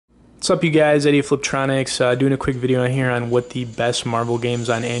What's up, you guys? Eddie Fliptroniks, doing a quick video here on what the best Marvel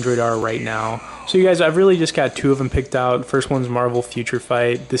games on Android are right now. So you guys, I've really just got two of them picked out. First one's Marvel Future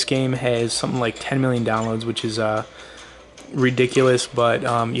Fight. This game has something like 10 million downloads, which is ridiculous, but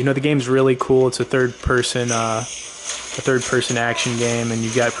you know, the game's really cool. It's a third-person action game, and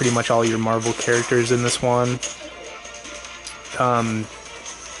you've got pretty much all your Marvel characters in this one.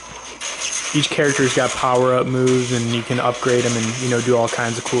 Each character's got power-up moves, and you can upgrade them and, you know, do all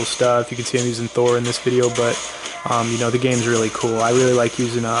kinds of cool stuff. You can see I'm using Thor in this video, but, you know, the game's really cool. I really like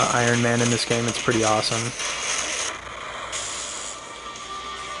using Iron Man in this game. It's pretty awesome.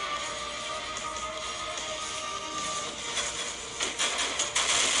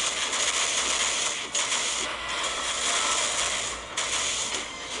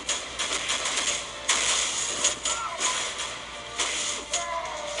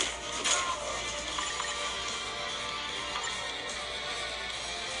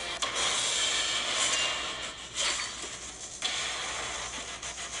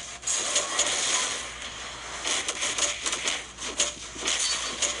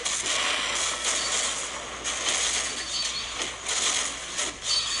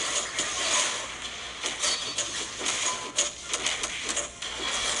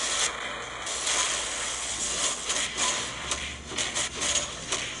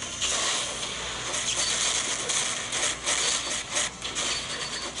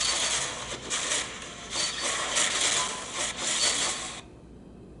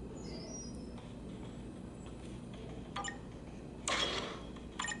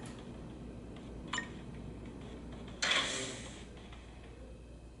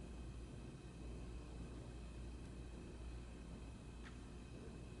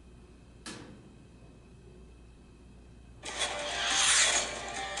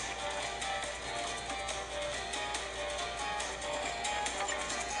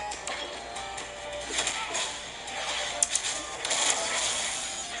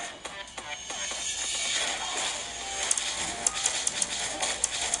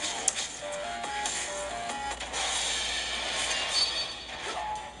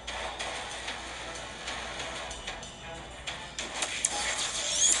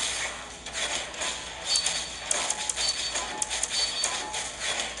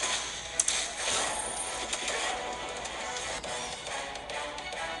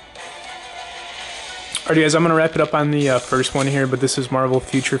 Alright guys, I'm going to wrap it up on the first one here, but this is Marvel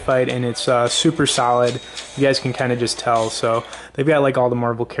Future Fight, and it's super solid. You guys can kind of just tell. So they've got like all the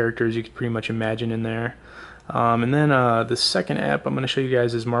Marvel characters you could pretty much imagine in there. And then the second app I'm going to show you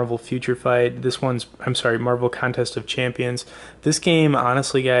guys is Marvel Future Fight. This one's, I'm sorry, Marvel Contest of Champions. This game,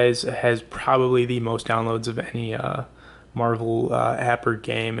 honestly guys, has probably the most downloads of any Marvel app or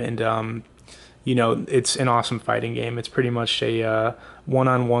game, and you know, it's an awesome fighting game. It's pretty much a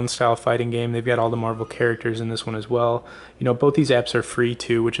one-on-one style fighting game. They've got all the Marvel characters in this one as well. You know, both these apps are free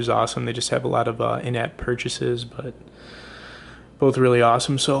too, which is awesome. They just have a lot of in-app purchases, but both really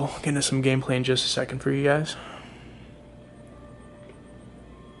awesome. So I'll get into some gameplay in just a second for you guys.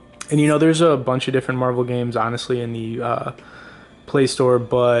 And you know, there's a bunch of different Marvel games, honestly, in the Play Store,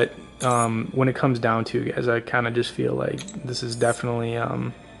 but when it comes down to it, guys, I kind of just feel like this is definitely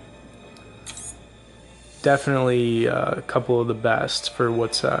a couple of the best for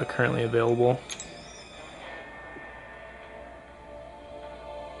what's currently available.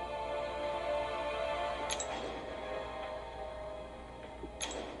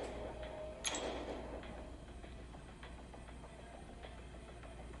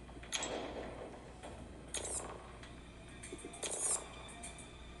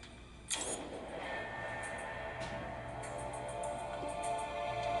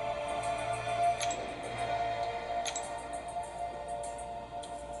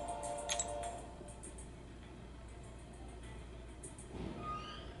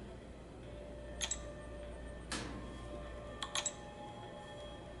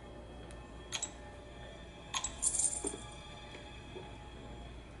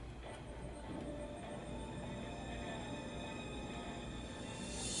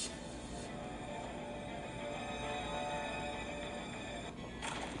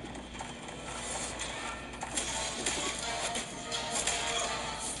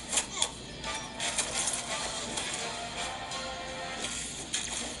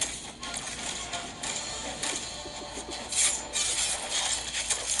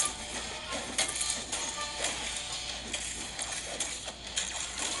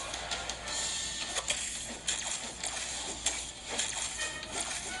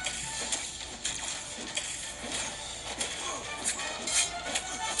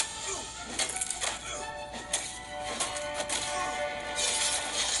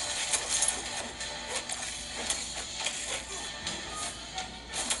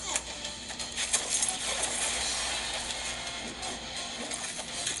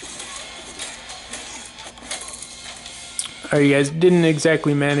 Alright, you guys, didn't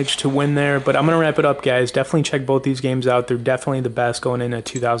exactly manage to win there, but I'm going to wrap it up, guys. Definitely check both these games out. They're definitely the best going into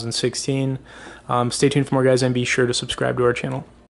 2016. Stay tuned for more, guys, and be sure to subscribe to our channel.